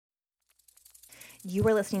You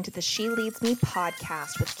are listening to the She Leads Me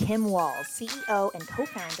podcast with Kim Walls, CEO and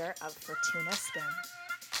co-founder of Fortuna Skin.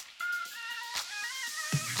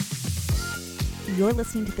 You're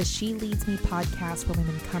listening to the She Leads Me podcast, where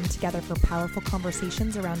women come together for powerful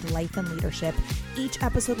conversations around life and leadership. Each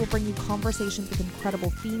episode will bring you conversations with incredible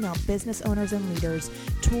female business owners and leaders,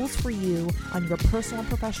 tools for you on your personal and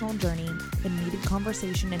professional journey, and needed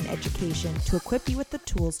conversation and education to equip you with the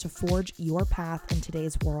tools to forge your path in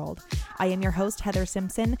today's world. I am your host, Heather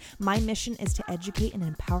Simpson. My mission is to educate and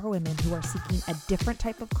empower women who are seeking a different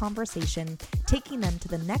type of conversation, taking them to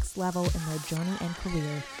the next level in their journey and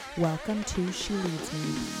career. Welcome to She Leads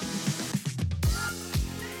Me.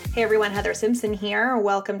 Hey everyone, Heather Simpson here.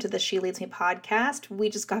 Welcome to the She Leads Me podcast. We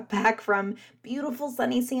just got back from beautiful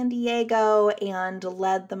sunny San Diego and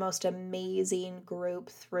led the most amazing group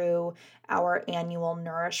through our annual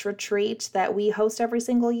Nourish retreat that we host every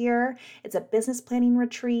single year. It's a business planning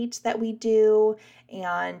retreat that we do,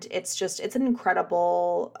 and it's an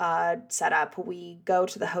incredible setup. We go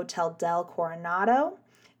to the Hotel Del Coronado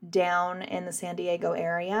down in the San Diego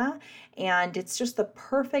area, and it's just the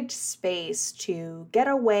perfect space to get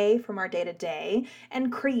away from our day-to-day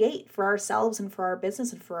and create for ourselves and for our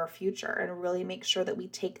business and for our future, and really make sure that we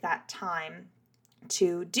take that time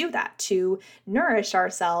to do that, to nourish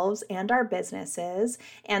ourselves and our businesses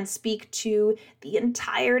and speak to the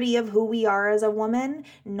entirety of who we are as a woman,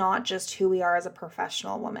 not just who we are as a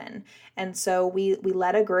professional woman. And so we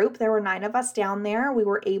led a group. There were 9 of us down there. We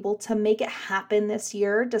were able to make it happen this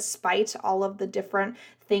year despite all of the different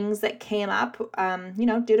things that came up, due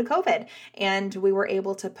to COVID. And we were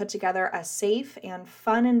able to put together a safe and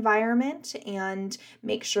fun environment and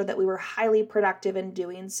make sure that we were highly productive in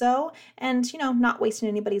doing so and, not wasting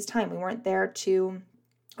anybody's time. We weren't there to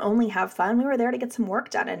only have fun. We were there to get some work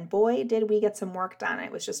done. And boy, did we get some work done.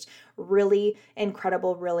 It was just really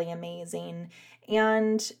incredible, really amazing,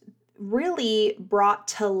 and really brought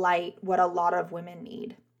to light what a lot of women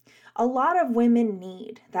need. A lot of women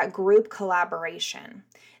need that group collaboration.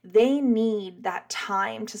 They need that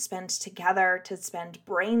time to spend together, to spend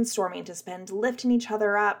brainstorming, to spend lifting each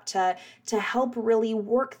other up, to help really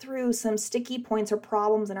work through some sticky points or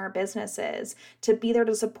problems in our businesses, to be there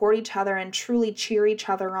to support each other and truly cheer each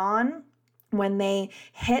other on when they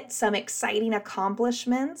hit some exciting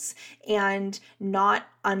accomplishments and not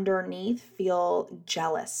underneath feel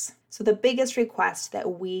jealous. So the biggest request that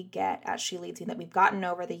we get at She Leads Me, that we've gotten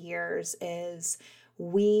over the years, is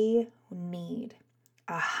we need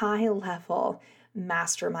a high-level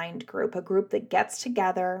mastermind group, a group that gets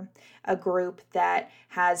together, a group that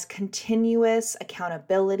has continuous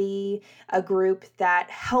accountability, a group that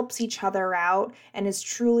helps each other out and is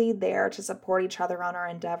truly there to support each other on our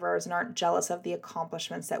endeavors and aren't jealous of the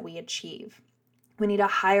accomplishments that we achieve. We need a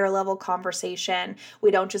higher level conversation.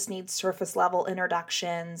 We don't just need surface level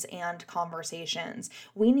introductions and conversations.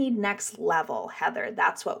 We need next level, Heather.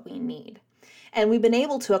 That's what we need. And we've been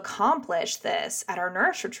able to accomplish this at our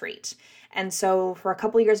Nourish retreat. And so for a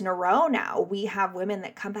couple of years in a row now, we have women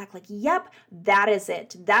that come back like, yep, that is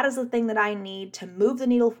it. That is the thing that I need to move the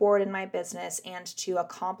needle forward in my business and to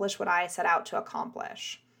accomplish what I set out to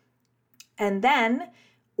accomplish. And then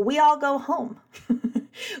we all go home.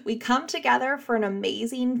 We come together for an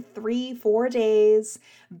amazing 3-4 days,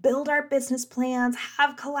 build our business plans,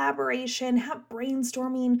 have collaboration, have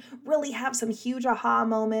brainstorming, really have some huge aha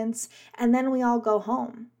moments, and then we all go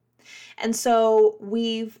home. And so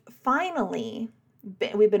we've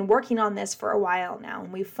been working on this for a while now,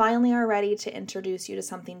 and we finally are ready to introduce you to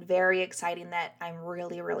something very exciting that I'm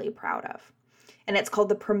really, really proud of. And it's called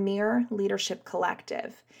the Premier Leadership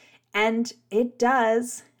Collective. And it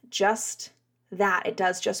does just that. It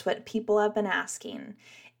does just what people have been asking.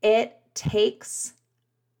 It takes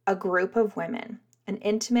a group of women, an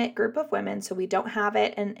intimate group of women. So we don't have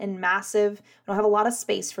it in massive, we don't have a lot of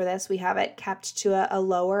space for this. We have it kept to a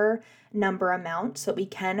lower number amount so that we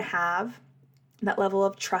can have that level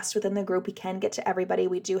of trust within the group. We can get to everybody.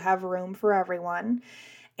 We do have room for everyone.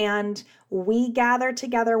 And we gather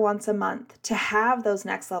together once a month to have those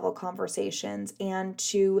next level conversations and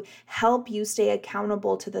to help you stay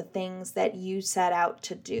accountable to the things that you set out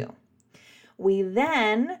to do. We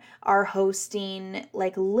then are hosting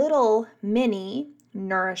like little mini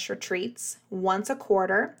Nourish retreats once a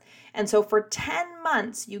quarter. And so for 10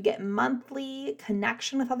 months, you get monthly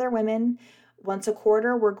connection with other women. Once a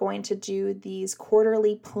quarter, we're going to do these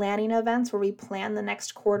quarterly planning events where we plan the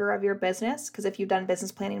next quarter of your business. Because if you've done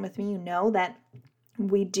business planning with me, you know that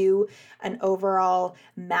we do an overall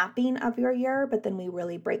mapping of your year, but then we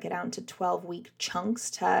really break it down to 12-week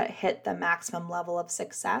chunks to hit the maximum level of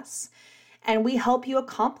success. And we help you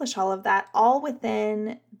accomplish all of that, all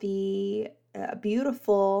within the a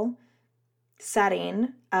beautiful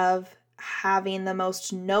setting of having the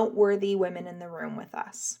most noteworthy women in the room with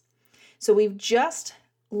us. So we've just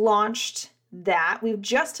launched that. We've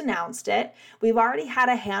just announced it. We've already had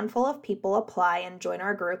a handful of people apply and join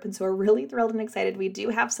our group. And so we're really thrilled and excited. We do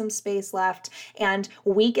have some space left, and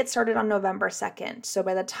we get started on November 2nd. So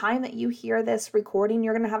by the time that you hear this recording,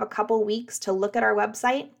 you're going to have a couple weeks to look at our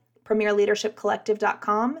website,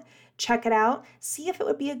 premierleadershipcollective.com. Check it out. See if it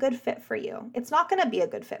would be a good fit for you. It's not going to be a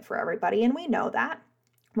good fit for everybody, and we know that.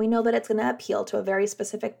 We know that it's going to appeal to a very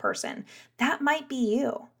specific person. That might be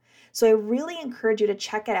you. So I really encourage you to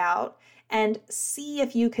check it out and see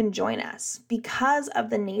if you can join us. Because of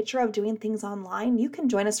the nature of doing things online, you can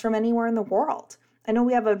join us from anywhere in the world. I know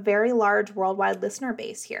we have a very large worldwide listener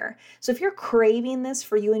base here. So if you're craving this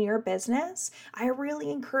for you and your business, I really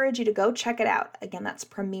encourage you to go check it out. Again, that's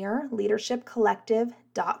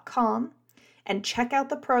premierleadershipcollective.com, and check out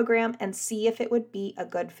the program and see if it would be a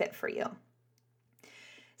good fit for you.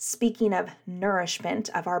 Speaking of nourishment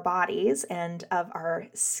of our bodies and of our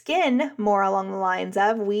skin, more along the lines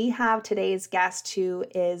of, we have today's guest, who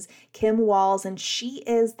is Kim Walls, and she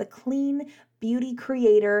is the clean beauty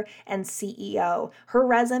creator and CEO. Her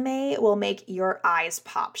resume will make your eyes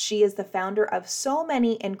pop. She is the founder of so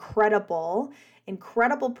many incredible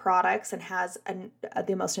products and has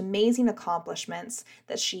the most amazing accomplishments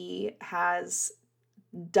that she has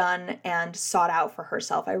done and sought out for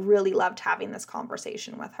herself. I really loved having this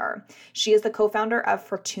conversation with her. She is the co-founder of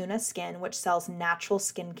Fortuna Skin, which sells natural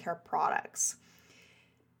skincare products.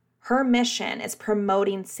 Her mission is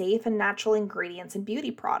promoting safe and natural ingredients in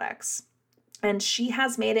beauty products. And she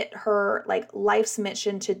has made it her life's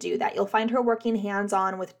mission to do that. You'll find her working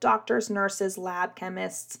hands-on with doctors, nurses, lab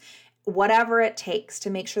chemists, whatever it takes to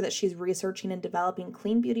make sure that she's researching and developing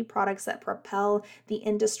clean beauty products that propel the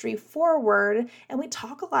industry forward. And we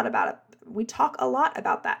talk a lot about it. We talk a lot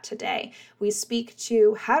about that today. We speak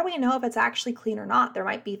to, how do we know if it's actually clean or not? There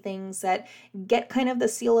might be things that get kind of the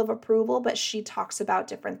seal of approval, but she talks about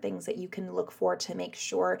different things that you can look for to make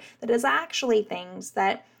sure that it's actually things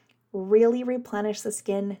that really replenish the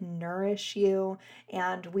skin, nourish you,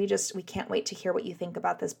 and we can't wait to hear what you think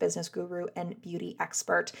about this business guru and beauty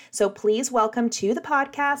expert. So please welcome to the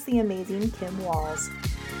podcast the amazing Kim Walls.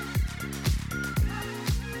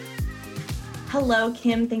 Hello,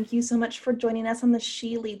 Kim. Thank you so much for joining us on the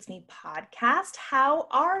She Leads Me podcast. How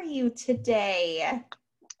are you today?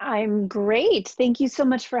 I'm great. Thank you so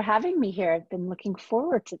much for having me here. I've been looking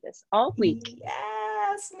forward to this all week.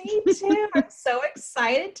 Yes, me too. I'm so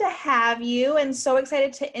excited to have you and so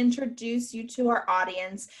excited to introduce you to our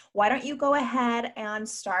audience. Why don't you go ahead and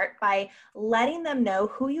start by letting them know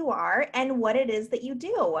who you are and what it is that you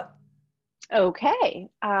do? Okay.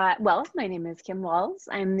 Well, my name is Kim Walls.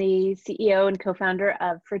 I'm the CEO and co-founder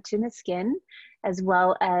of Fortuna Skin, as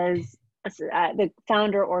well as the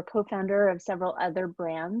founder or co-founder of several other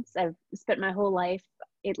brands. I've spent my whole life,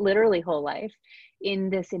 literally whole life,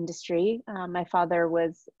 in this industry. My father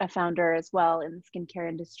was a founder as well in the skincare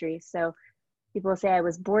industry. So people say I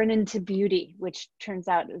was born into beauty, which turns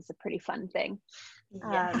out is a pretty fun thing.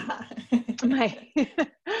 Yeah.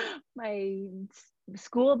 My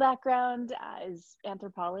school background is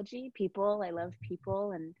anthropology, people. I love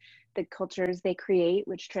people and the cultures they create,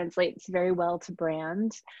 which translates very well to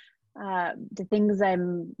brand. The things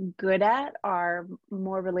I'm good at are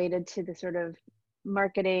more related to the sort of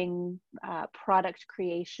marketing, product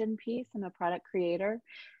creation piece. I'm a product creator.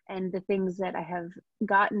 And the things that I have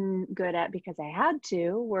gotten good at because I had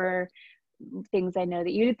to were things I know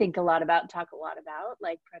that you talk a lot about,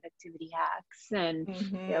 like productivity hacks and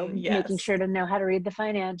making sure to know how to read the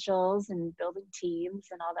financials and building teams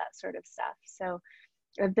and all that sort of stuff. So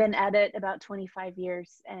I've been at it about 25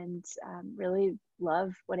 years and really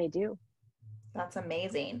love what I do. That's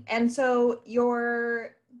amazing. And so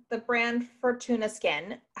the brand Fortuna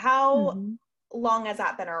Skin, how long has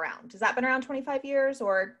that been around? Has that been around 25 years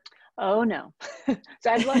or? Oh, no. So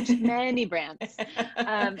I've launched many brands.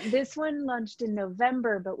 This one launched in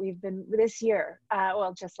November, but this year,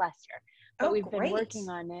 just last year, but we've been working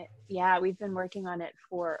on it. Yeah, we've been working on it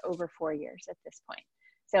for over 4 years at this point.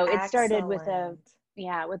 So it started with a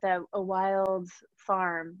wild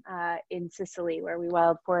farm in Sicily where we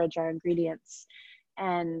wild forage our ingredients,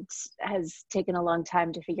 and has taken a long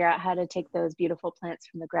time to figure out how to take those beautiful plants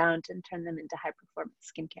from the ground and turn them into high performance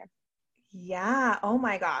skincare. Yeah. Oh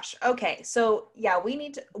my gosh. Okay. So yeah,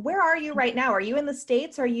 where are you right now? Are you in the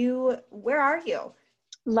States? Where are you?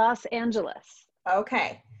 Los Angeles.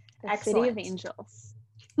 Okay. The City of Angels.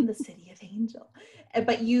 The City of Angel.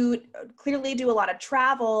 but you clearly do a lot of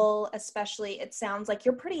travel, especially it sounds like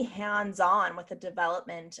you're pretty hands-on with the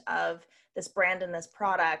development of this brand and this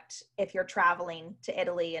product if you're traveling to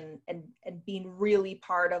Italy and being really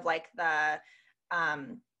part of like the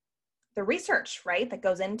research, right, that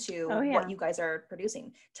goes into what you guys are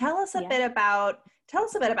producing. Tell us a bit about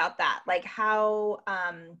that. Like how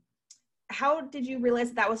did you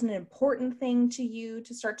realize that was an important thing to you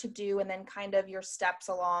to start to do, and then kind of your steps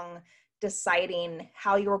along deciding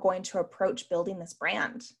how you were going to approach building this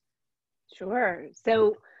brand? Sure.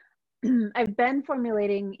 So I've been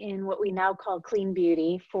formulating in what we now call clean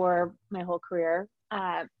beauty for my whole career,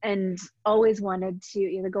 and always wanted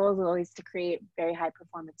to, the goal is always to create very high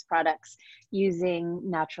performance products using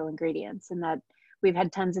natural ingredients. And that we've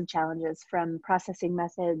had tons of challenges, from processing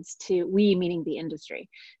methods to, we meaning the industry,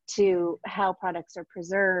 to how products are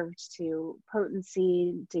preserved, to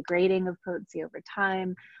potency, degrading of potency over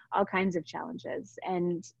time, all kinds of challenges.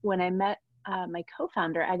 And when I met my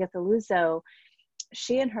co-founder, Agatha Luzo,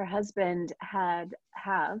 she and her husband have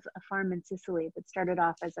a farm in Sicily that started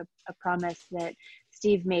off as a promise that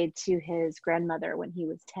Steve made to his grandmother when he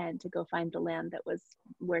was 10 to go find the land that was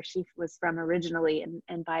where she was from originally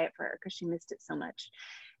and buy it for her because she missed it so much.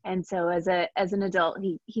 And so as an adult,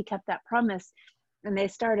 he kept that promise, and they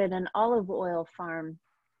started an olive oil farm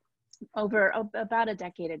over about a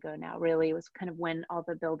decade ago now. Really, was kind of when all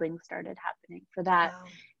the building started happening for that. Wow.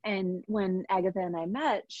 And when Agatha and I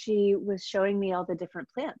met, she was showing me all the different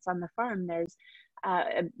plants on the farm. There's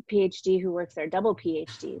a PhD who works there, double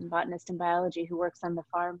PhD, botanist and biology, who works on the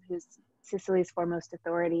farm, who's Sicily's foremost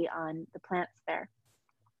authority on the plants there.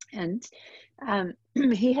 And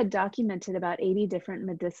he had documented about 80 different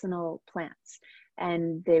medicinal plants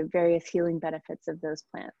and the various healing benefits of those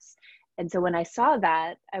plants. And so when I saw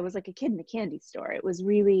that, I was like a kid in a candy store. It was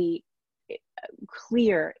really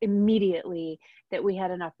clear immediately that we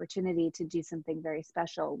had an opportunity to do something very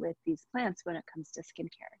special with these plants when it comes to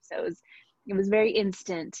skincare. So it was very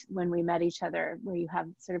instant when we met each other, where you have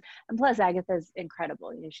sort of, and plus Agatha's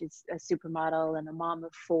incredible. You know, she's a supermodel and a mom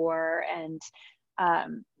of 4, and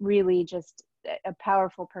really just a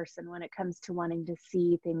powerful person when it comes to wanting to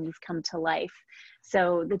see things come to life.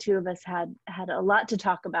 So the two of us had a lot to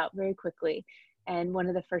talk about very quickly. And one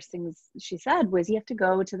of the first things she said was, you have to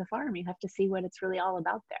go to the farm. You have to see what it's really all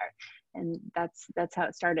about there. And that's how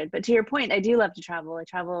it started. But to your point, I do love to travel. I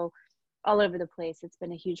travel all over the place. It's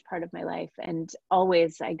been a huge part of my life. And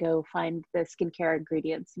always I go find the skincare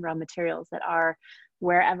ingredients and raw materials that are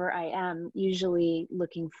wherever I am, usually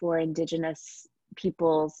looking for indigenous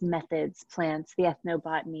people's methods, plants, the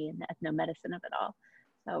ethnobotany and the ethnomedicine of it all.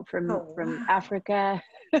 So from Africa,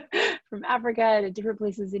 from Africa to different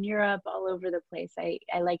places in Europe, all over the place.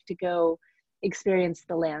 I like to go experience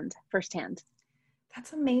the land firsthand.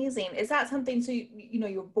 That's amazing. Is that something, so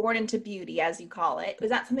you were born into beauty, as you call it. Was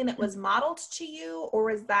that something that was modeled to you, or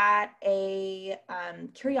was that a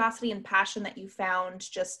curiosity and passion that you found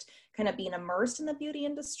just kind of being immersed in the beauty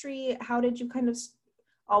industry? How did you kind of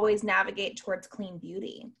always navigate towards clean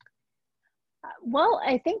beauty? Well,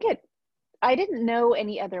 I think I didn't know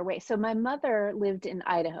any other way. So my mother lived in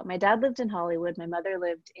Idaho. My dad lived in Hollywood. My mother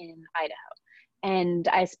lived in Idaho. And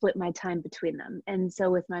I split my time between them. And so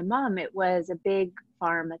with my mom, it was a big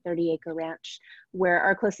farm, a 30-acre ranch, where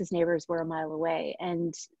our closest neighbors were a mile away.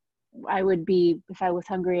 And I would be, if I was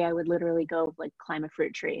hungry, I would literally go like climb a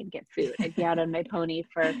fruit tree and get food. I'd be out on my pony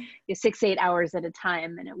for 6-8 hours at a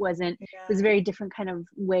time. And it was a very different kind of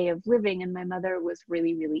way of living. And my mother was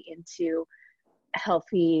really, really into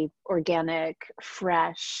healthy, organic,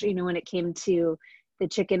 fresh. When it came to the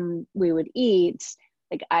chicken we would eat,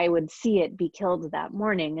 like I would see it be killed that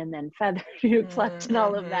morning and then feathered, plucked and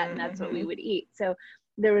all of that. And that's what we would eat. So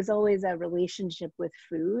there was always a relationship with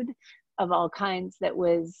food of all kinds that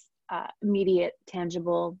was immediate,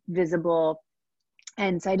 tangible, visible.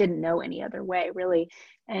 And so I didn't know any other way, really.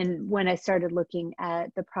 And when I started looking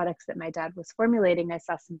at the products that my dad was formulating, I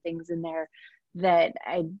saw some things in there that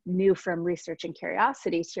I knew from research and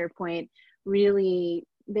curiosity, to your point, really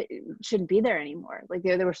that shouldn't be there anymore. Like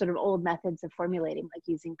there were sort of old methods of formulating, like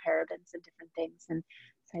using parabens and different things. And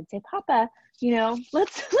so I'd say, Papa,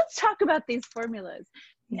 let's talk about these formulas.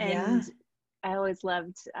 And I always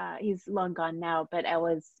loved, he's long gone now, but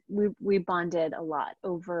we bonded a lot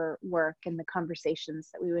over work and the conversations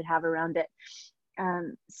that we would have around it.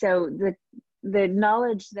 So the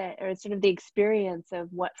knowledge or sort of the experience of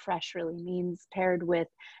what fresh really means, paired with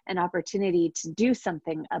an opportunity to do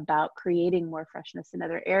something about creating more freshness in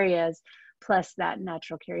other areas, plus that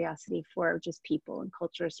natural curiosity for just people and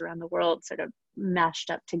cultures around the world, sort of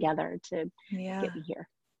mashed up together to get me here.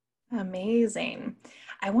 Amazing.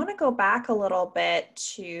 I want to go back a little bit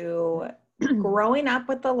to growing up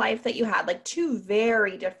with the life that you had, like two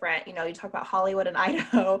very different, you know, you talk about Hollywood and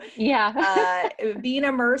Idaho, Yeah. being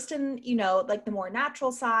immersed in, you know, like the more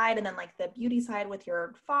natural side and then like the beauty side with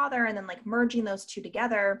your father and then like merging those two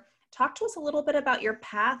together. Talk to us a little bit about your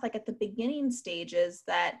path, like at the beginning stages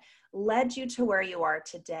that led you to where you are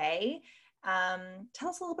today. Tell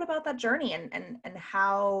us a little bit about that journey and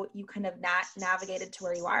how you kind of navigated to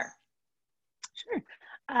where you are. Sure.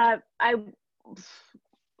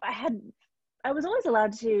 I was always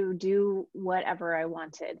allowed to do whatever I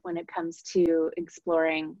wanted when it comes to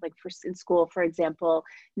exploring, like in school, for example.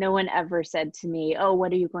 No one ever said to me, oh,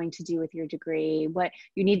 what are you going to do with your degree? What,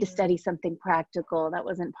 you need to study something practical. That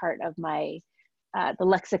wasn't part of my, the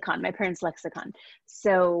lexicon, my parents' lexicon.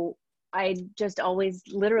 So I just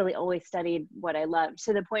literally always studied what I loved,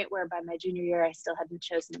 to the point where by my junior year, I still hadn't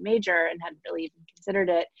chosen a major and hadn't really even considered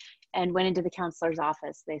it, and went into the counselor's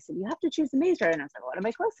office. They said, you have to choose a major. And I was like, what am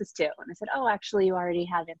I closest to? And I said, oh, actually, you already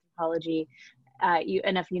have anthropology,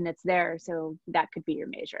 enough units there, so that could be your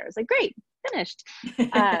major. I was like, great, finished.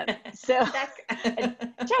 So check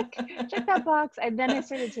that box. And then I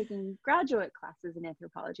started taking graduate classes in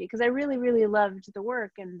anthropology because I really, really loved the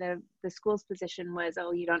work. And the school's position was,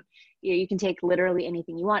 oh, you can take literally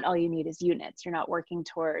anything you want. All you need is units. You're not working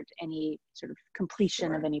toward any sort of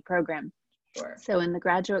completion of any program. Sure. So in the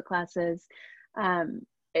graduate classes,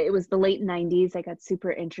 it was the late 90s. I got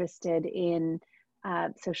super interested in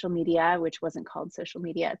social media, which wasn't called social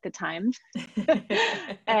media at the time.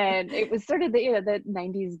 And it was sort of the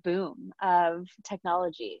 90s boom of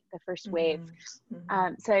technology, the first wave.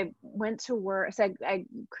 So I went to work. So I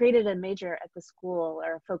created a major at the school,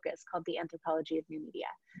 or a focus, called the Anthropology of New Media,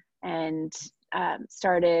 and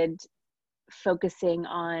started focusing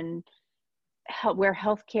on where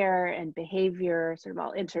healthcare and behavior sort of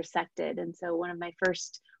all intersected. And so one of my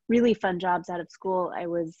first really fun jobs out of school, I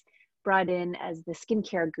was brought in as the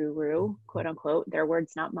skincare guru, quote unquote, their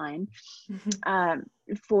words, not mine,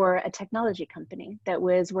 for a technology company that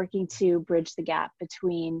was working to bridge the gap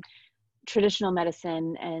between traditional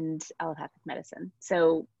medicine and allopathic medicine.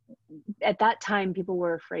 So at that time, people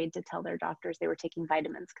were afraid to tell their doctors they were taking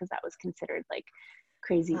vitamins because that was considered like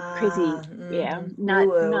crazy, yeah,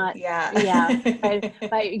 not, yeah.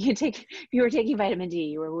 If you were taking vitamin D,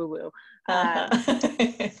 you were woo-woo.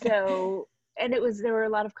 So, and there were a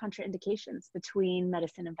lot of contraindications between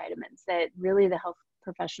medicine and vitamins that really the health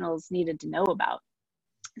professionals needed to know about.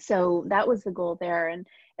 So that was the goal there. And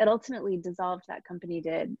it ultimately dissolved, that company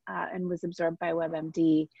did, and was absorbed by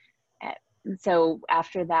WebMD. And so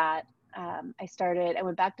after that, I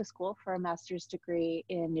went back to school for a master's degree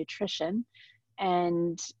in nutrition.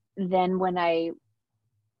 And then when I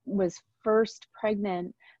was first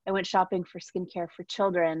pregnant, I went shopping for skincare for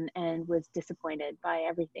children and was disappointed by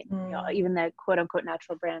everything. You know, even the quote unquote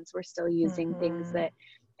natural brands were still using things that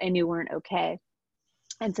I knew weren't okay.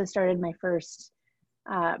 And so started my first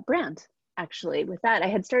brand, actually, with that. I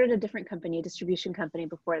had started a different company, a distribution company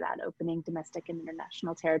before that, opening domestic and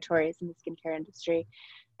international territories in the skincare industry.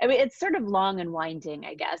 I mean, it's sort of long and winding,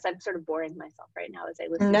 I guess. I'm sort of boring myself right now as I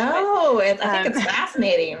listen to it. I think it's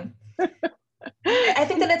fascinating. I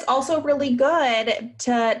think that it's also really good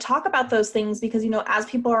to talk about those things because, you know, as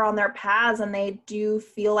people are on their paths and they do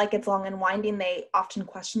feel like it's long and winding, they often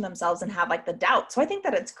question themselves and have like the doubt. So I think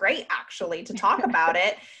that it's great actually to talk about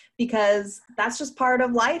it because that's just part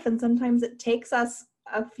of life. And sometimes it takes us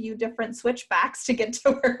a few different switchbacks to get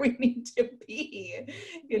to where we need to be,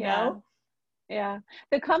 you know? Yeah.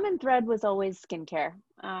 The common thread was always skincare,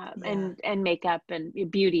 and makeup and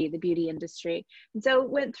beauty, the beauty industry. And so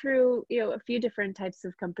went through, you know, a few different types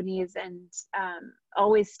of companies and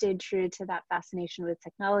always stayed true to that fascination with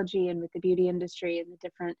technology and with the beauty industry and the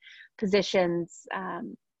different positions.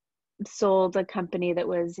 Sold a company that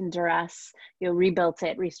was in duress, you know, rebuilt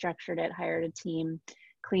it, restructured it, hired a team,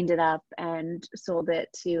 cleaned it up, and sold it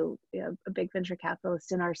to, you know, a big venture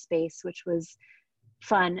capitalist in our space, which was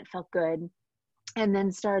fun. It felt good. And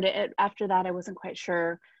then after that, I wasn't quite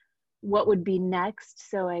sure what would be next.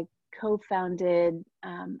 So I co-founded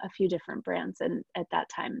a few different brands, and at that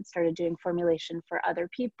time started doing formulation for other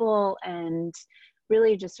people and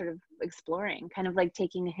really just sort of exploring, kind of like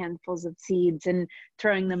taking handfuls of seeds and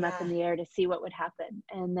throwing them up in the air to see what would happen.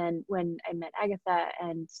 And then when I met Agatha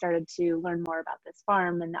and started to learn more about this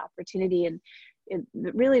farm and the opportunity and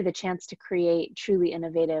really the chance to create truly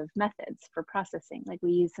innovative methods for processing. Like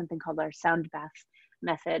we use something called our sound bath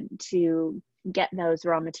method to get those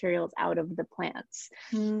raw materials out of the plants.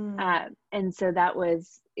 And so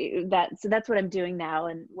that's what I'm doing now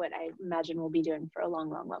and what I imagine we'll be doing for a long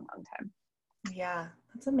time. Yeah,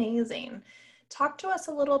 that's amazing. Talk to us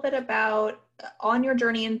a little bit about on your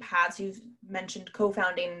journey in paths. You've mentioned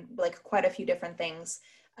co-founding like quite a few different things.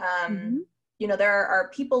 Mm-hmm. You know, there are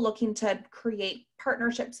people looking to create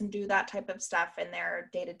partnerships and do that type of stuff in their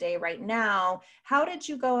day-to-day right now. How did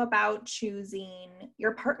you go about choosing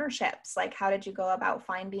your partnerships? Like, how did you go about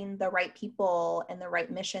finding the right people and the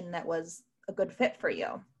right mission that was a good fit for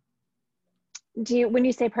you? When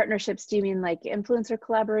you say partnerships, do you mean like influencer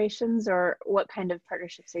collaborations, or what kind of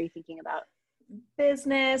partnerships are you thinking about?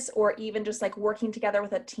 Business, or even just like working together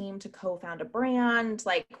with a team to co-found a brand?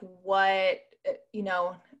 Like what, you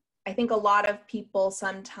know, I think a lot of people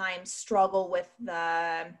sometimes struggle with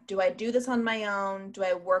do I do this on my own? Do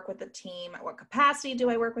I work with a team? At what capacity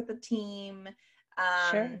do I work with a team?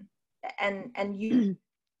 Sure. And you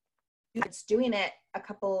it's doing it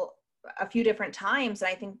a few different times. And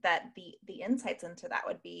I think that the insights into that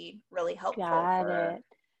would be really helpful for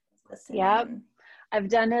listening. Yep. I've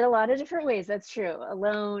done it a lot of different ways. That's true.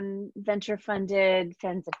 Alone, venture funded,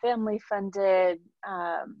 friends and family funded,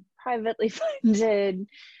 privately funded,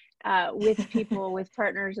 with people, with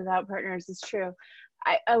partners, without partners. It's true.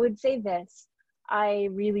 I would say this. I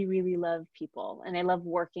really, really love people, and I love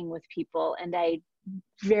working with people. And I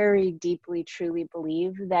very deeply, truly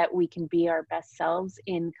believe that we can be our best selves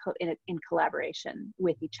in collaboration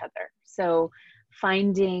with each other. So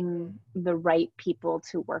finding the right people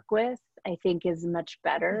to work with, I think, is much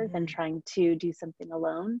better than trying to do something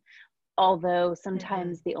alone. Although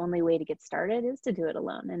sometimes the only way to get started is to do it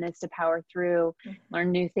alone, and is to power through,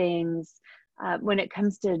 learn new things. When it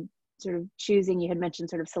comes to sort of choosing, you had mentioned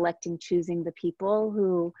sort of choosing the people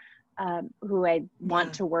who I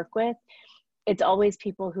want to work with. It's always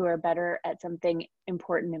people who are better at something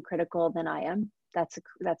important and critical than I am. That's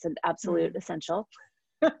an absolute essential.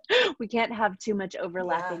 We can't have too much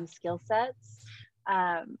overlapping skill sets.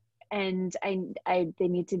 And they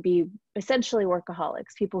need to be essentially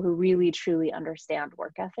workaholics, people who really truly understand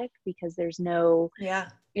work ethic, because there's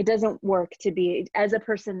it doesn't work to be, as a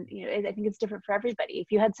person, you know, I think it's different for everybody.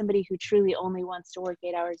 If you had somebody who truly only wants to work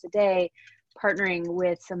 8 hours a day, partnering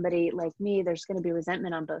with somebody like me, there's going to be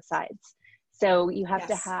resentment on both sides. So you have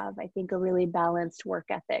to have, I think, a really balanced work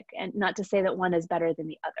ethic, and not to say that one is better than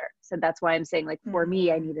the other. So that's why I'm saying, like, for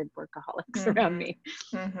me, I needed workaholics around me.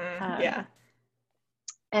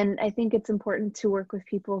 And I think it's important to work with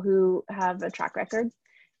people who have a track record.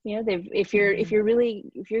 You know, if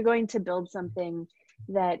you're going to build something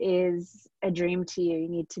that is a dream to you, you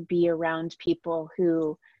need to be around people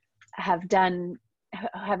who have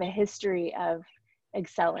a history of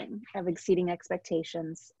excelling, of exceeding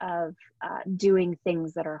expectations, of doing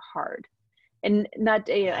things that are hard, and not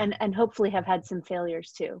and hopefully have had some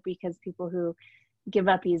failures too, because people who give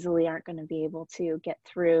up easily aren't going to be able to get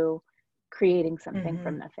through creating something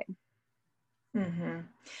from nothing.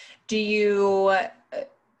 Do you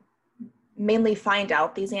mainly find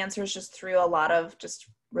out these answers just through a lot of just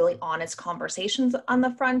really honest conversations on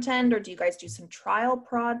the front end, or do you guys do some trial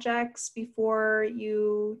projects before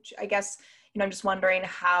you, I guess, you know, I'm just wondering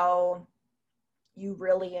how you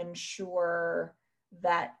really ensure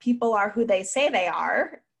that people are who they say they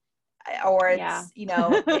are, or it's, you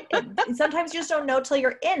know, sometimes you just don't know till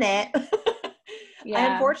you're in it.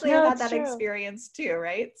 I unfortunately have had that experience too,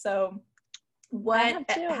 right? So what have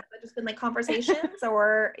it just been like conversations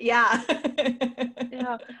or I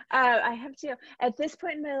have to. At this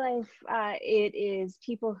point in my life, it is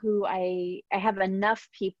people who I have enough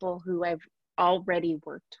people who I've already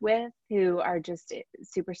worked with who are just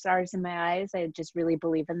superstars in my eyes. I just really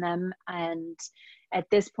believe in them. And at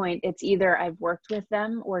this point, it's either I've worked with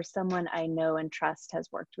them or someone I know and trust has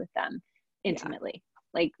worked with them intimately,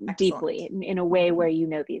 like deeply, in a way where you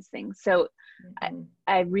know these things. So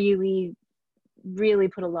I really, really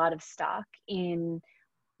put a lot of stock in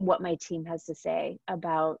what my team has to say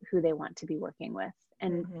about who they want to be working with.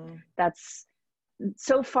 And that's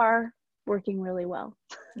so far working really well.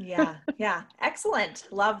 Yeah. Excellent.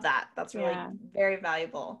 Love that. That's really very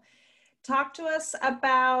valuable. Talk to us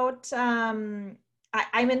about, I'm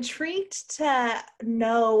intrigued to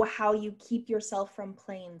know how you keep yourself from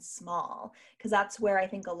playing small, because that's where I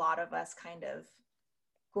think a lot of us kind of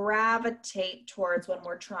gravitate towards when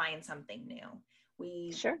we're trying something new.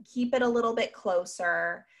 We keep it a little bit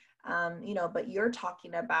closer, you know, but you're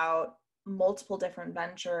talking about multiple different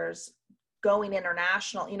ventures, going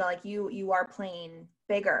international, you know, like you are playing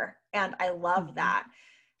bigger, and I love that.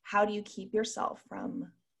 How do you keep yourself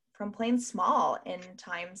from playing small in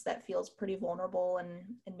times that feels pretty vulnerable and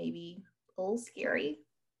maybe a little scary?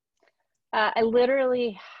 I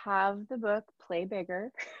literally have the book Play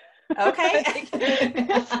Bigger. Okay.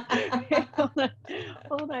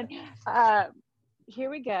 Hold on. Here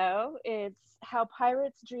we go. It's How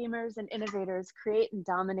Pirates, Dreamers, and Innovators Create and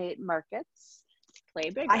Dominate Markets. Play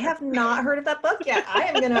bigger. I have not heard of that book yet. I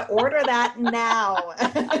am going to order that now.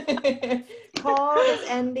 Call is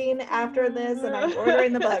ending after this, and I'm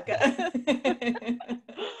ordering the book.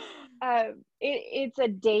 It's a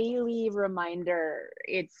daily reminder.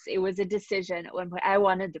 It was a decision at one point. I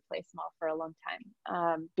wanted to play small for a long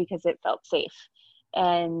time because it felt safe,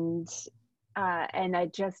 and I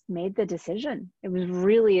just made the decision. It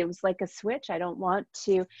was like a switch. I don't want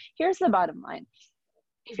to. Here's the bottom line.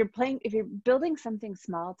 If you're building something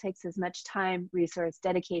small, it takes as much time, resource,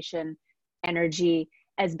 dedication, energy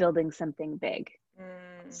as building something big.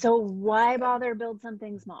 So why bother build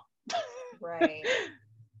something small? Right.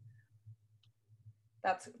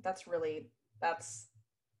 That's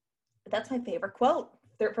my favorite quote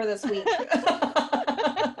for this week.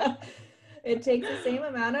 It takes the same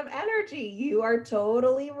amount of energy. You are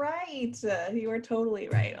totally right. You are totally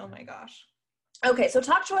right. Oh my gosh. Okay, so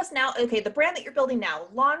talk to us now. Okay, the brand that you're building now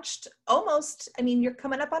launched you're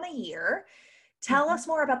coming up on a year. Tell us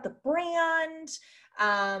more about the brand.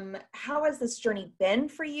 How has this journey been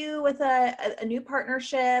for you with a new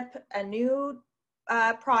partnership, a new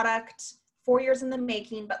product, 4 years in the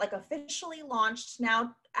making, but like officially launched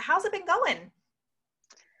now? How's it been going?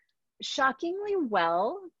 Shockingly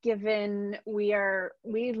well, given we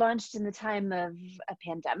launched in the time of a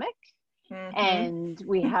pandemic, and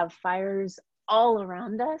we have fires all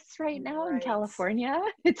around us right now in California.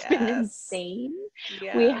 It's been insane.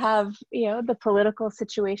 Yes. We have, the political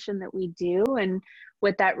situation that we do, and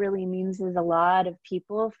what that really means is a lot of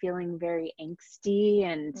people feeling very angsty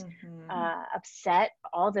and upset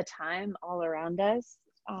all the time, all around us.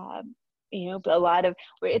 But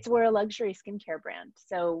we're a luxury skincare brand.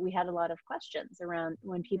 So we had a lot of questions around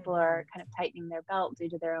when people are kind of tightening their belt due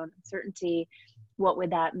to their own uncertainty, what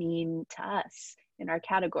would that mean to us in our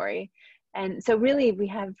category? And so really we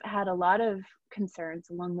have had a lot of concerns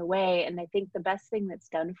along the way. And I think the best thing that's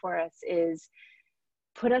done for us is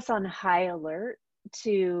put us on high alert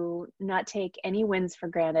to not take any wins for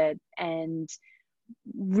granted and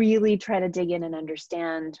really try to dig in and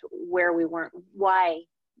understand why we weren't winning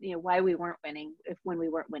when we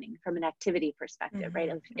weren't winning from an activity perspective, right?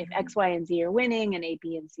 If X, Y, and Z are winning and A,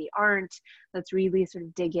 B, and C aren't, let's really sort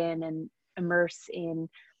of dig in and immerse in,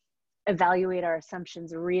 evaluate our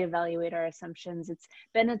assumptions, reevaluate our assumptions. It's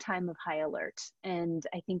been a time of high alert. And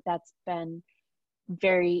I think that's been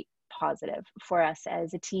very positive for us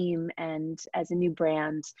as a team and as a new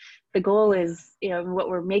brand. The goal is, what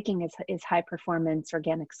we're making is high performance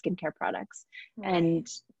organic skincare products. Right. And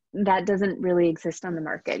that doesn't really exist on the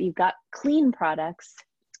market. You've got clean products,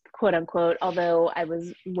 quote unquote, although I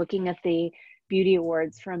was looking at the beauty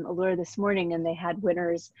awards from Allure this morning, and they had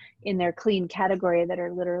winners in their clean category that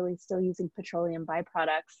are literally still using petroleum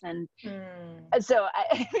byproducts. And so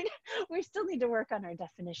we still need to work on our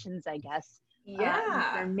definitions, I guess.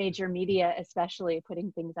 For major media, especially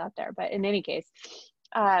putting things out there. But in any case,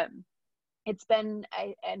 it's been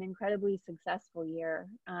an incredibly successful year,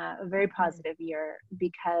 a very positive year,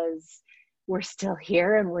 because we're still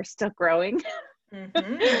here and we're still growing and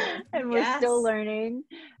we're still learning,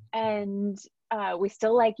 and we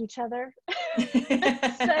still like each other.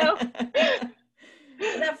 So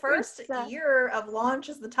that first year of launch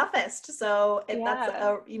is the toughest. So that's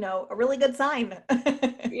a really good sign.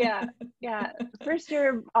 First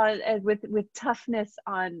year with toughness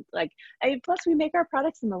on plus we make our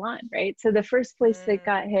products in Milan, right? So the first place that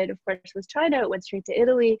got hit, of course, was China. It went straight to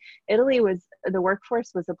Italy. The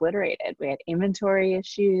workforce was obliterated. We had inventory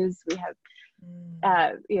issues. We have,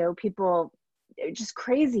 people, just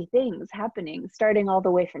crazy things happening starting all the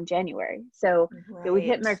way from January. So we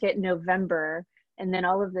hit market in November. And then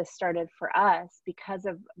all of this started for us because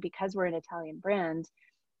we're an Italian brand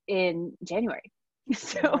in January.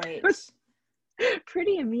 So it was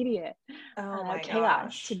pretty immediate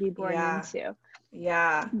chaos to be born into.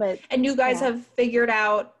 Yeah. And you guys have figured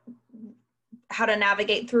out how to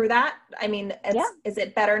navigate through that? I mean, is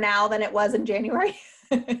it better now than it was in January?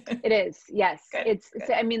 It is. Yes. Good.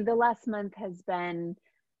 The last month has been,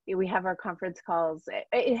 we have our conference calls.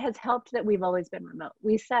 It has helped that we've always been remote.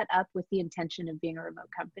 We set up with the intention of being a remote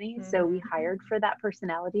company. So we hired for that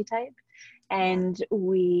personality type, and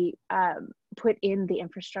we put in the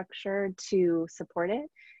infrastructure to support it.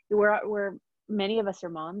 We're many of us are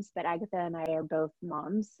moms, but Agatha and I are both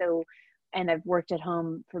moms. And I've worked at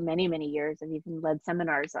home for many, many years. I've even led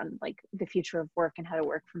seminars on the future of work and how to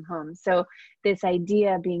work from home. So this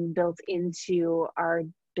idea being built into our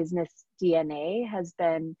business DNA has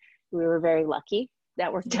been, we were very lucky.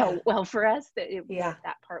 That worked out well for us.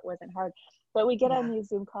 That part wasn't hard. But we get on these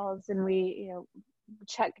Zoom calls and we,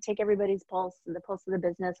 take everybody's pulse, the pulse of the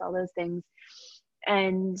business, all those things.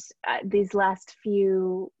 And these last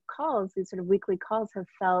few calls, these sort of weekly calls, have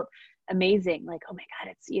felt amazing. Like, oh my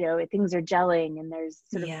God, it's, things are gelling and there's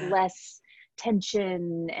sort of less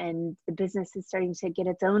tension and the business is starting to get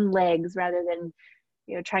its own legs rather than,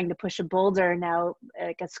 trying to push a boulder now,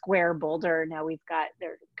 like a square boulder. Now there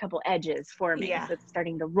are a couple edges forming, so it's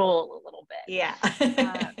starting to roll a little bit. Yeah.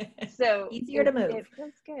 So easier to move. It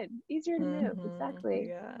feels good. Easier to move.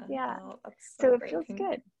 Exactly. Yeah. Oh, that's so great. It feels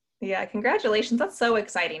good. Yeah. Congratulations. That's so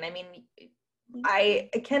exciting. I mean, I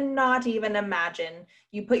cannot even imagine.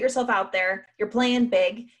 You put yourself out there, you're playing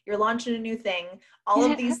big, you're launching a new thing. All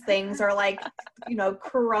of these things are like,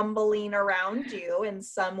 crumbling around you in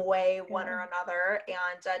some way, one or another,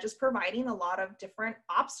 and just providing a lot of different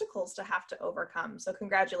obstacles to have to overcome. So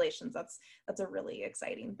congratulations. That's a really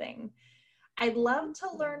exciting thing. I'd love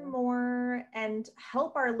to learn more and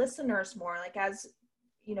help our listeners more. Like, as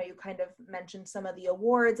you kind of mentioned some of the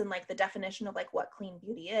awards and like the definition of like what clean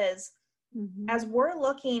beauty is. Mm-hmm. As we're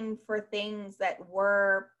looking for things that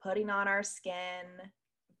we're putting on our skin,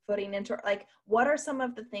 putting into, like, what are some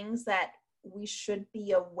of the things that we should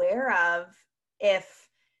be aware of if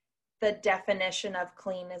the definition of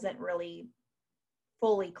clean isn't really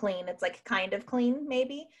fully clean? It's like kind of clean,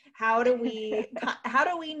 maybe. How do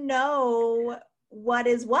we know what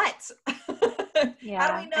is what? Yeah,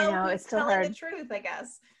 how do we know who's it's so telling hard. the truth, I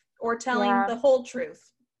guess, or telling the whole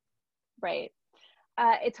truth? Right.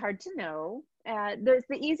 It's hard to know.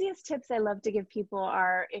 The easiest tips I love to give people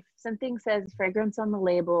are if something says fragrance on the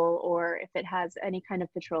label, or if it has any kind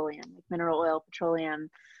of petroleum, like mineral oil, petroleum,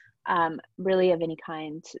 really of any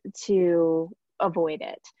kind, to avoid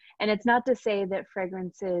it. And it's not to say that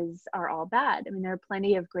fragrances are all bad. I mean, there are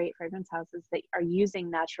plenty of great fragrance houses that are using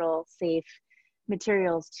natural, safe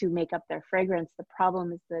materials to make up their fragrance. The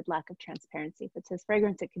problem is the lack of transparency. If it says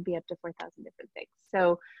fragrance, it could be up to 4,000 different things.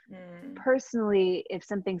 So personally, if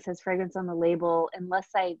something says fragrance on the label, unless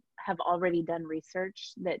I have already done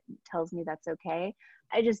research that tells me that's okay,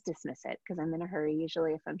 I just dismiss it because I'm in a hurry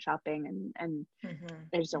usually if I'm shopping and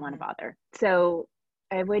I just don't want to bother. So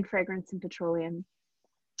I avoid fragrance and petroleum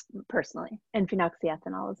personally, and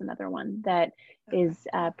phenoxyethanol is another one that is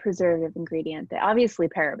a preservative ingredient. That obviously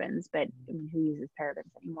parabens, but I mean, who uses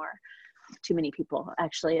parabens anymore? Too many people,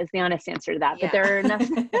 actually, is the honest answer to that. But there are enough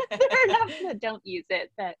that don't use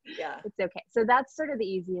it that it's okay. So that's sort of the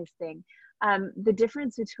easiest thing. The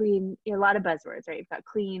difference between a lot of buzzwords, right? You've got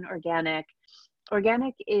clean, organic.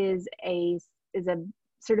 Organic is a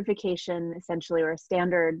certification essentially, or a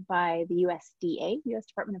standard by the USDA, US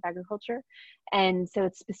Department of Agriculture. And so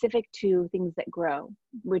it's specific to things that grow,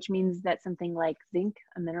 which means that something like zinc,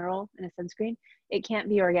 a mineral in a sunscreen, it can't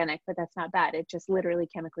be organic, but that's not bad. It just literally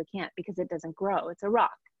chemically can't because it doesn't grow. It's a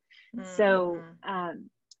rock. So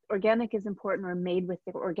organic is important, or made with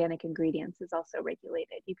the organic ingredients is also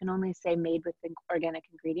regulated. You can only say made with the organic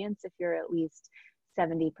ingredients if you're at least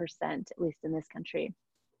 70%, at least in this country,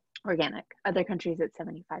 organic. Other countries it's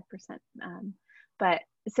 75%. But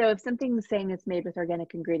so if something's saying it's made with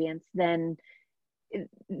organic ingredients, then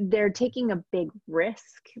they're taking a big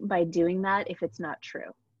risk by doing that if it's not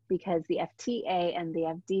true, because the FTA and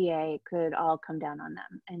the FDA could all come down on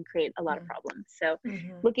them and create a lot of problems. So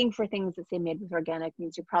looking for things that say made with organic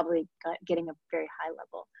means you're probably getting a very high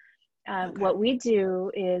level. What we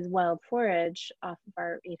do is wild forage off of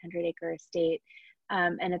our 800-acre estate.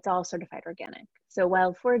 And it's all certified organic. So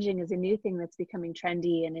wild foraging is a new thing that's becoming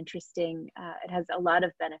trendy and interesting. It has a lot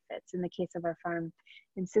of benefits. In the case of our farm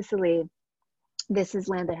in Sicily, this is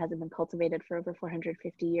land that hasn't been cultivated for over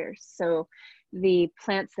 450 years. So the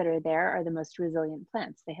plants that are there are the most resilient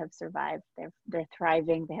plants. They have survived, they're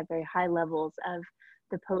thriving, they have very high levels of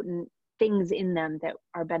the potent things in them that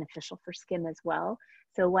are beneficial for skin as well.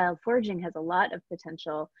 So wild foraging has a lot of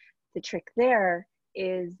potential. The trick there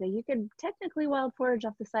is that you could technically wild forage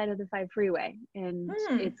off the side of the 5 freeway, and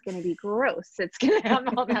it's going to be gross. It's going to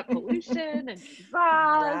have all that pollution and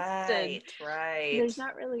exhaust. Right. There's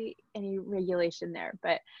not really any regulation there,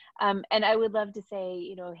 but and I would love to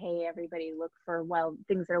say, hey, everybody, look for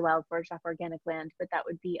things that are wild foraged off organic land, but that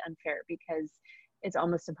would be unfair because it's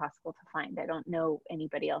almost impossible to find. I don't know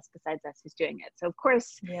anybody else besides us who's doing it. So of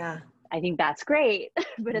course, I think that's great,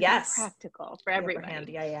 but it's not practical for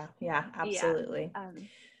everybody. Yeah, absolutely.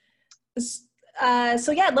 So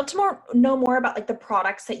I'd love to know more about like the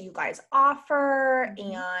products that you guys offer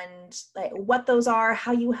and like what those are,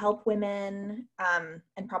 how you help women,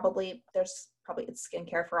 and probably it's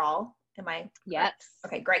skincare for all, Am I correct? Yes.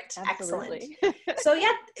 Okay, great. Absolutely. Excellent. So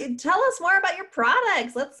yeah, tell us more about your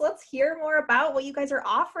products. Let's hear more about what you guys are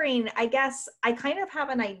offering. I guess I kind of have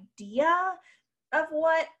an idea of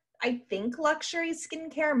what I think luxury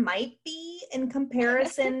skincare might be in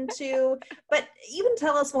comparison to, but even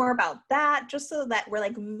tell us more about that, just so that we're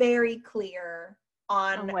like very clear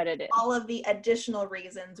on what it is. all of the additional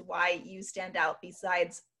reasons why you stand out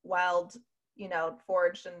besides wild,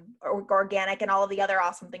 foraged and organic and all of the other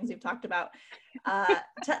awesome things we've talked about.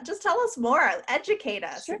 Just tell us more, educate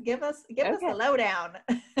us, Sure. give us the lowdown.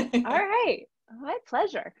 All right. My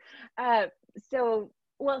pleasure. So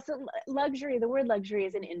luxury, the word luxury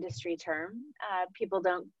is an industry term. People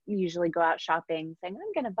don't usually go out shopping saying,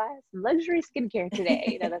 I'm going to buy some luxury skincare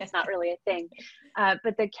today. That's not really a thing.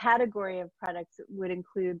 But the category of products would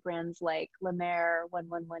include brands like La Mer,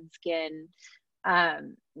 111 Skin,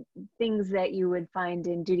 things that you would find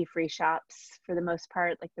in duty-free shops for the most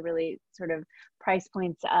part, like the really sort of price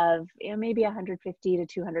points of, maybe $150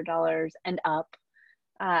 to $200 and up.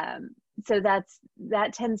 So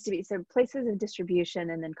that tends to be, so places of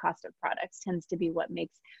distribution and then cost of products tends to be what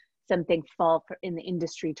makes something fall in the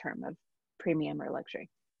industry term of premium or luxury.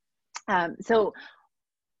 So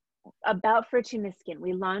about Fortuna Skin,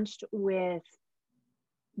 we launched with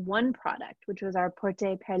one product, which was our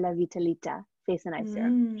Porte per la Vitalita face and eye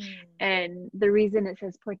serum. And the reason it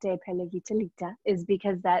says Porte per la Vitalita is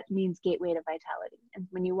because that means gateway to vitality. And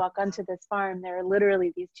when you walk onto this farm, there are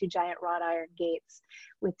literally these two giant wrought iron gates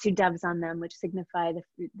with two doves on them, which signify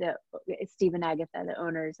the Steve and Agatha, the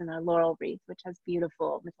owners, and a laurel wreath, which has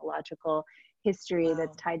beautiful mythological history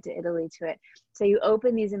that's tied to Italy to it. So you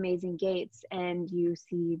open these amazing gates and you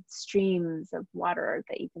see streams of water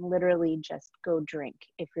that you can literally just go drink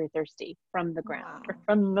if you're thirsty from the ground or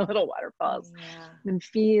from the little waterfalls. And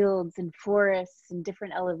fields and forests and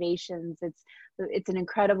different elevations. It's an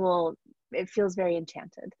incredible, it feels very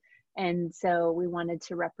enchanted. And so we wanted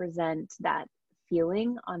to represent that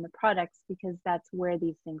feeling on the products because that's where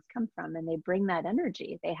these things come from, and they bring that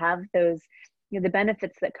energy. They have those, the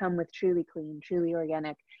benefits that come with truly clean, truly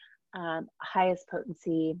organic, highest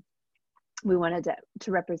potency. We wanted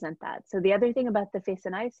to represent that. So the other thing about the face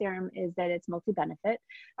and eye serum is that it's multi-benefit.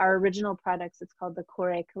 Our original products, it's called the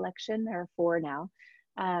Core collection. There are 4 now.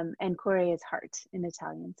 And Core is heart in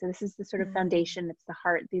Italian. So this is the sort of foundation. It's the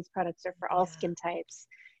heart. These products are for all skin types.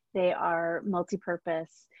 They are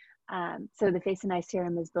multi-purpose. So the face and eye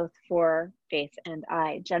serum is both for face and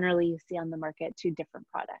eye. Generally, you see on the market 2 different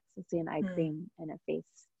products. You'll see an eye cream and a face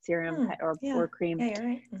serum or cream. Yeah, you're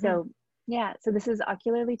right. So this is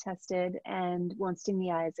ocularly tested and won't sting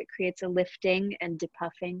the eyes. It creates a lifting and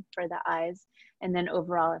depuffing for the eyes. And then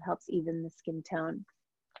overall, it helps even the skin tone.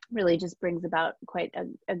 Really just brings about quite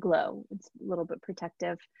a glow. It's a little bit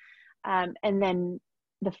protective. And then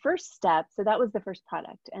the first step, so that was the first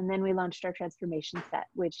product. And then we launched our transformation set,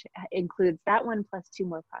 which includes that one plus 2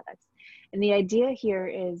 more products. And the idea here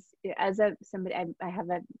is, as somebody, I have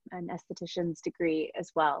an esthetician's degree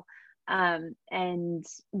as well, and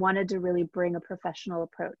wanted to really bring a professional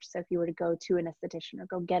approach. So if you were to go to an esthetician or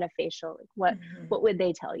go get a facial, like what would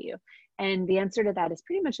they tell you? And the answer to that is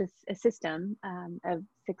pretty much a system of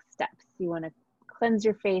 6 steps. You want to cleanse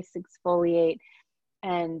your face, exfoliate,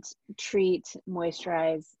 and treat,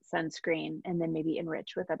 moisturize, sunscreen, and then maybe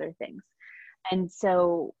enrich with other things. And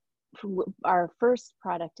so our first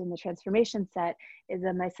product in the transformation set is a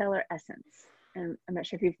micellar essence. And I'm not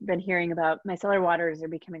sure if you've been hearing about micellar waters are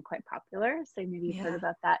becoming quite popular. So maybe you've heard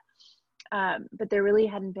about that. But there really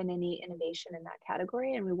hadn't been any innovation in that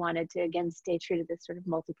category. And we wanted to, again, stay true to this sort of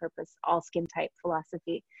multi-purpose, all skin type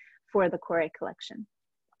philosophy for the Core collection.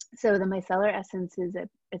 So the micellar essence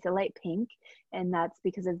it's a light pink, and that's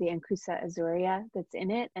because of the Ancusa azurea that's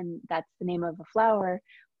in it. And that's the name of a flower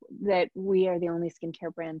that we are the only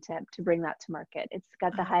skincare brand to bring that to market. It's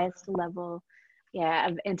got the highest level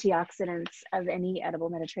of antioxidants of any edible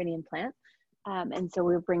Mediterranean plant. And so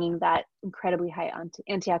we're bringing that incredibly high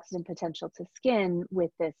antioxidant potential to skin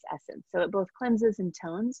with this essence. So it both cleanses and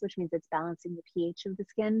tones, which means it's balancing the pH of the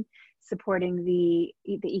skin, supporting the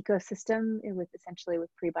ecosystem essentially with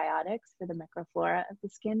prebiotics for the microflora of the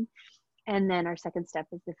skin. And then our second step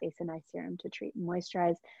is the face and eye serum to treat and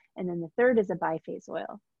moisturize. And then the third is a biphase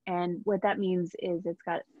oil. And what that means is it's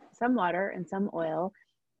got some water and some oil,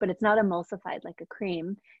 but it's not emulsified like a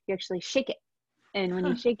cream. You actually shake it. And when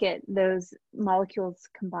you shake it, those molecules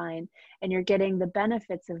combine, and you're getting the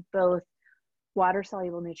benefits of both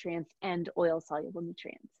water-soluble nutrients and oil-soluble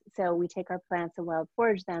nutrients. So we take our plants and wild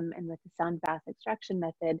forage them, and with the sound bath extraction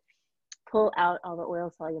method, pull out all the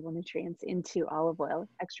oil-soluble nutrients into olive oil,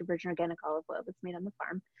 extra virgin organic olive oil that's made on the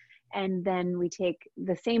farm. And then we take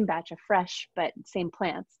the same batch of fresh, but same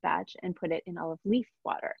plants batch, and put it in olive leaf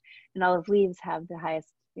water. And olive leaves have the highest,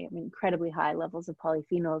 incredibly high levels of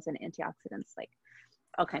polyphenols and antioxidants, like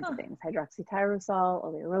all kinds of things, hydroxytyrosol,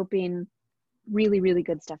 oleoropine, really, really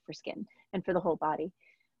good stuff for skin and for the whole body.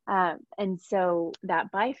 And so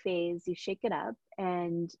that biphase, you shake it up,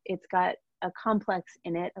 and it's got a complex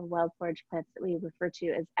in it of wild forage plants that we refer to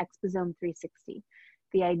as Exposome 360.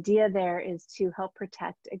 The idea there is to help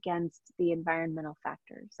protect against the environmental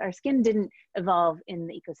factors. Our skin didn't evolve in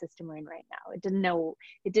the ecosystem we're in right now.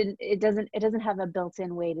 It doesn't have a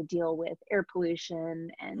built-in way to deal with air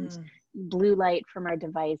pollution and blue light from our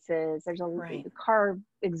devices. There's a car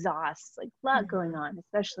exhaust, like a lot going on,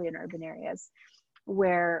 especially in urban areas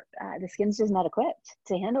where the skin's just not equipped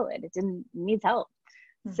to handle it. It needs help.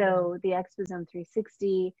 So the Exposome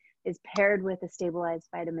 360 is paired with a stabilized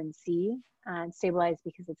vitamin C, stabilized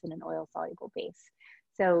because it's in an oil soluble base.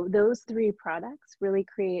 So those three products really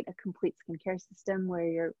create a complete skincare system where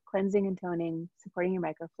you're cleansing and toning, supporting your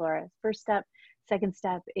microflora. First step. Second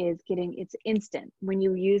step is it's instant. When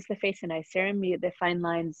you use the face and eye serum, the fine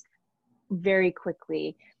lines very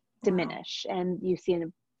quickly diminish, and you see a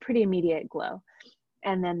pretty immediate glow.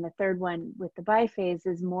 And then the third one with the biphase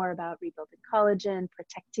is more about rebuilding collagen,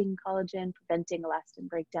 protecting collagen, preventing elastin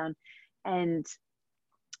breakdown, and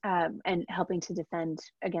helping to defend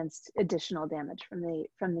against additional damage from the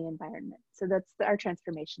environment. So that's our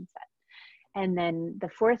transformation set. And then the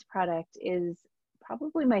fourth product is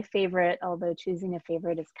probably my favorite, although choosing a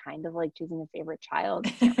favorite is kind of like choosing a favorite child.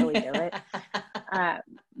 You can't really do it.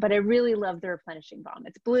 But I really love the replenishing balm.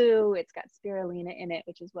 It's blue. It's got spirulina in it,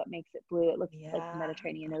 which is what makes it blue. It looks like the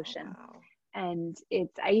Mediterranean Ocean. Wow. And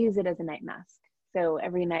I use it as a night mask. So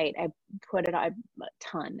every night I put it on a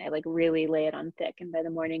ton. I like really lay it on thick, and by the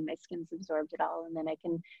morning my skin's absorbed it all. And then I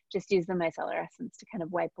can just use the micellar essence to kind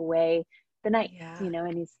of wipe away the night,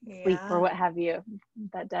 any sleep or what have you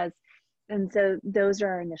that does. And so those are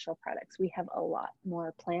our initial products. We have a lot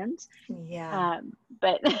more planned.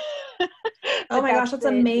 But oh my gosh, that's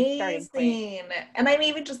amazing. And I'm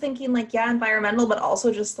even just thinking like, environmental, but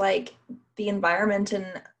also just like the environment and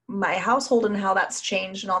my household and how that's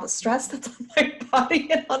changed and all the stress that's on my body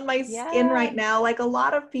and on my skin right now. Like a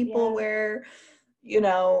lot of people where,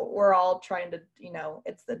 we're all trying to,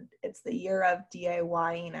 it's the year of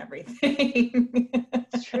DIYing everything.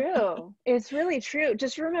 It's true. It's really true.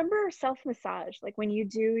 Just remember self-massage. Like when you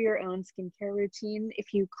do your own skincare routine,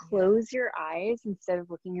 if you close your eyes instead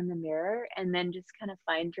of looking in the mirror, and then just kind of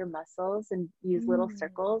find your muscles and use little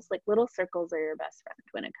circles, like little circles are your best friend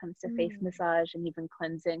when it comes to face massage and even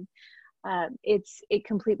cleansing. It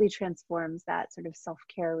completely transforms that sort of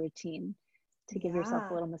self-care routine to give yourself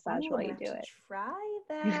a little massage while you do it. Try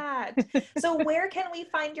that. So where can we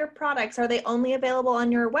find your products? Are they only available on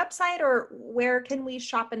your website, or where can we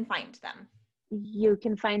shop and find them? You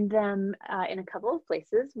can find them in a couple of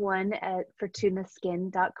places. One at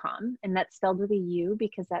fortunaskin.com, and that's spelled with a U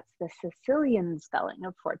because that's the Sicilian spelling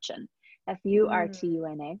of fortune,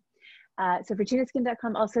 Furtuna. So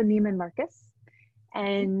fortunaskin.com, also Neiman Marcus,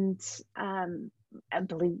 and I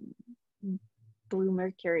believe Blue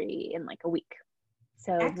Mercury in like a week.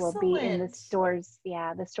 So we'll be in the stores,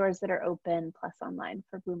 the stores that are open, plus online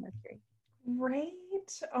for Blue Mercury. Great.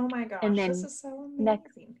 Oh my gosh, and then this is so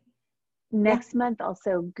amazing. Next month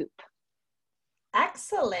also Goop.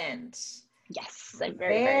 Excellent. Yes, I'm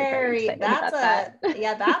very excited about that.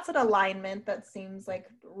 That's an alignment that seems like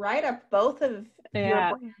right up both of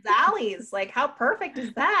your alleys. Like how perfect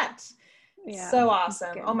is that? So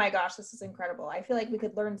awesome. Oh my gosh, this is incredible. I feel like we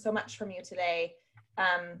could learn so much from you today.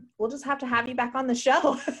 We'll just have to have you back on the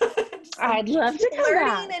show. I'd love to come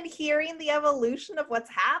learning and hearing the evolution of what's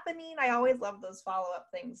happening. I always love those follow-up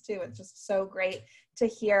things too. It's just so great to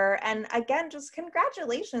hear. And again, just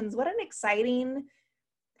congratulations. What an exciting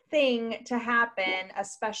thing to happen,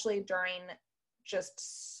 especially during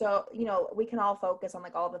just so, we can all focus on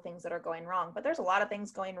like all the things that are going wrong, but there's a lot of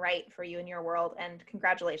things going right for you in your world, and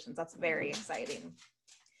congratulations. That's very exciting.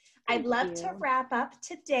 I'd love to wrap up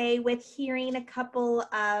today with hearing a couple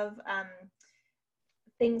of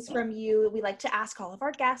things from you. We like to ask all of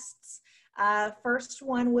our guests. First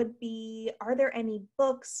one would be, are there any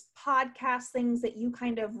books, podcasts, things that you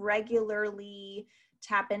kind of regularly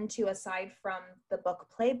tap into aside from the book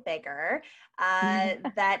Play Bigger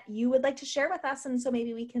that you would like to share with us? And so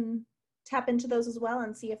maybe we can tap into those as well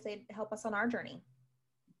and see if they'd help us on our journey.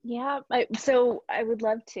 So I would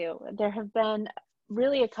love to. There have been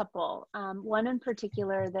really a couple. One in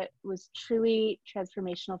particular that was truly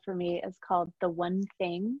transformational for me is called The One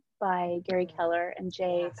Thing by Gary Keller and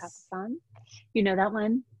Jay Papasan. You know that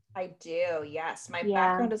one? I do, yes. My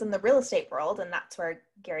background is in the real estate world, and that's where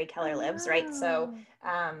Gary Keller lives, right? So,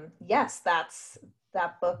 yes,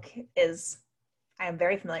 that book is, I am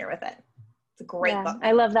very familiar with it. It's a great book.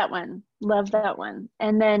 I love that one. Love that one.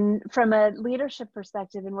 And then from a leadership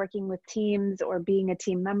perspective and working with teams or being a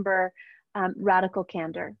team member, Radical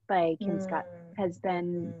Candor by Kim Scott has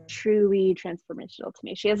been truly transformational to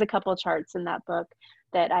me. She has a couple charts in that book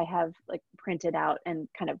that I have like printed out and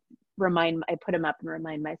kind of I put them up and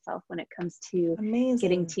remind myself when it comes to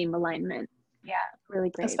getting team alignment. Yeah, really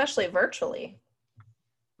great. Especially virtually.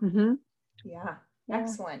 Mm-hmm. Yeah,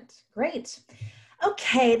 excellent. Great.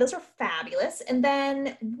 Okay, those are fabulous. And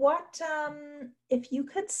then what, if you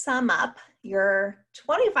could sum up your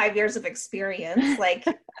 25 years of experience, like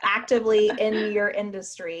actively in your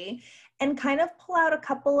industry, and kind of pull out a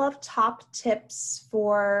couple of top tips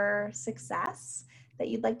for success that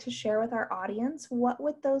you'd like to share with our audience, what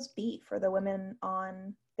would those be for the women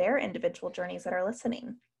on their individual journeys that are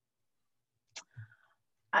listening?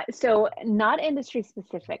 So not industry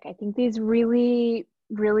specific. I think these really,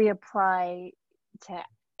 really apply to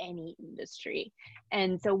any industry.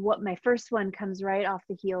 And so my first one comes right off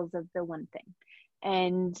the heels of the one thing,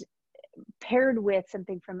 and paired with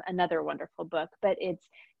something from another wonderful book, but it's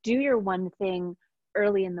do your one thing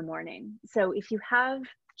early in the morning. So if you have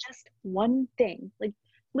just one thing, like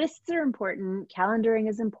lists are important, calendaring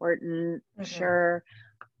is important, sure.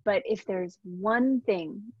 But if there's one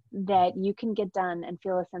thing that you can get done and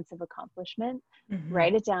feel a sense of accomplishment,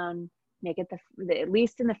 write it down, make it at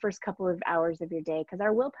least in the first couple of hours of your day, because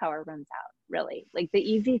our willpower runs out, really. Like the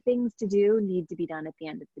easy things to do need to be done at the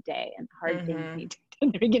end of the day, and hard things need to be done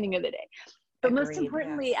at the beginning of the day. But most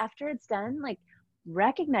importantly, after it's done, like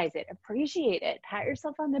recognize it, appreciate it, pat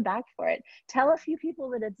yourself on the back for it, tell a few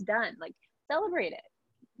people that it's done, like celebrate it.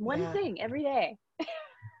 One thing every day.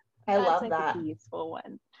 I love that. That's a useful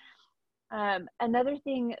one. Another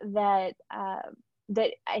thing that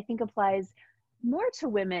I think applies more to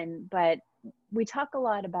women, but we talk a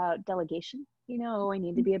lot about delegation. You know, I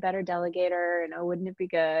need to be a better delegator, and wouldn't it be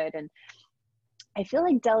good? And I feel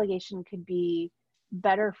like delegation could be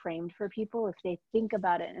better framed for people if they think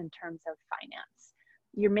about it in terms of finance.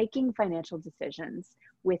 You're making financial decisions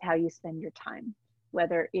with how you spend your time,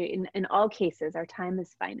 whether in all cases, our time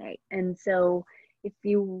is finite. And so if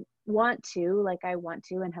you want to, like I want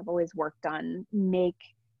to and have always worked on, make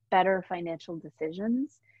better financial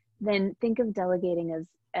decisions, then think of delegating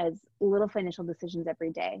as little financial decisions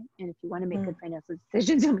every day. And if you want to make good financial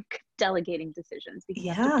decisions, you'll make delegating decisions, because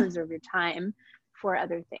you have to preserve your time for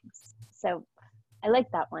other things. So I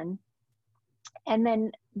like that one. And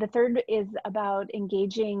then the third is about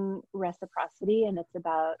engaging reciprocity, and it's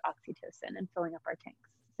about oxytocin and filling up our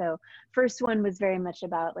tanks. So first one was very much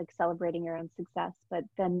about like celebrating your own success, but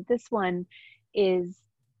then this one is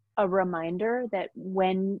a reminder that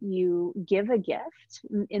when you give a gift,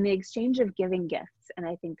 in the exchange of giving gifts, and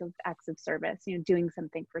I think of acts of service, you know, doing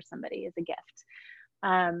something for somebody is a gift.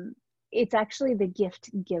 It's actually the gift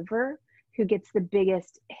giver who gets the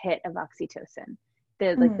biggest hit of oxytocin.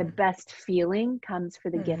 The best feeling comes for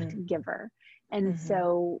the gift giver. And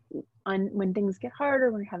so when things get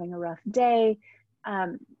harder, when you're having a rough day,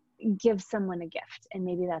 give someone a gift. And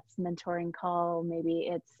maybe that's a mentoring call. Maybe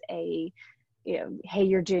it's hey,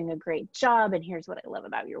 you're doing a great job, and here's what I love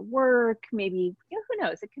about your work. Maybe, who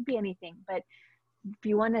knows? It could be anything. But if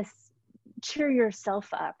you want to cheer yourself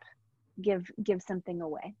up, give something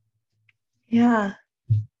away. Yeah,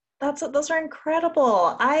 those are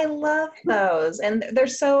incredible. I love those, and they're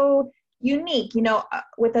so unique.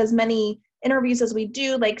 With as many interviews as we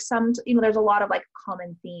do, like there's a lot of like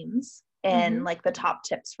common themes in like the top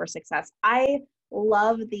tips for success. I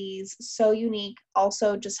love these, so unique.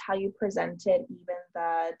 Also, just how you presented even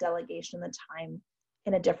the delegation, the time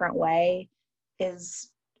in a different way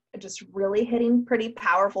is just really hitting pretty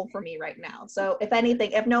powerful for me right now. So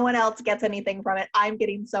if no one else gets anything from it, I'm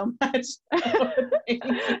getting so much. Thank you.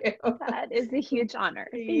 That is a huge honor.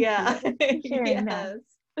 Thank you for sharing that.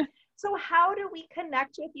 So how do we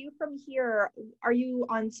connect with you from here? Are you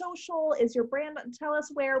on social? Is your brand? Tell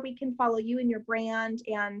us where we can follow you and your brand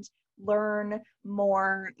and learn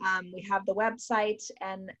more. We have the website,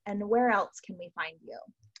 and where else can we find you?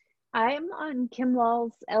 I'm on Kim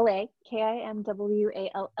Walls LA,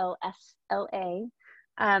 KIMWALLS LA,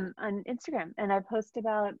 on Instagram, and I post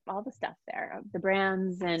about all the stuff there, the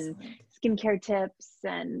brands and skincare tips,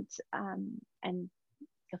 and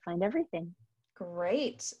you'll find everything.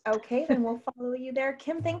 Great. Okay, then we'll follow you there.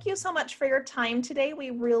 Kim, thank you so much for your time today. We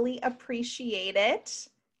really appreciate it.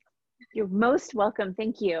 You're most welcome.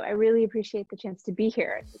 Thank you. I really appreciate the chance to be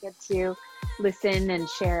here, to get to listen and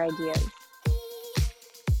share ideas.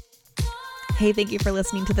 Hey, thank you for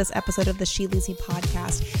listening to this episode of the She Leads Me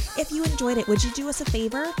podcast. If you enjoyed it, would you do us a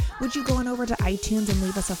favor? Would you go on over to iTunes and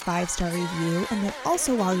leave us a 5-star review? And then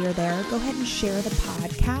also while you're there, go ahead and share the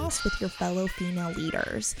podcast with your fellow female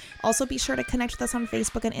leaders. Also be sure to connect with us on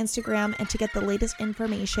Facebook and Instagram and to get the latest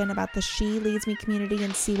information about the She Leads Me community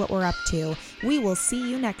and see what we're up to. We will see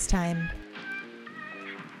you next time.